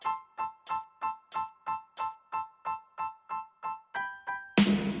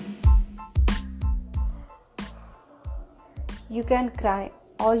You can cry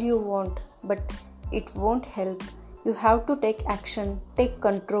all you want, but it won't help. You have to take action, take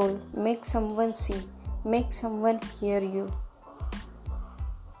control, make someone see, make someone hear you.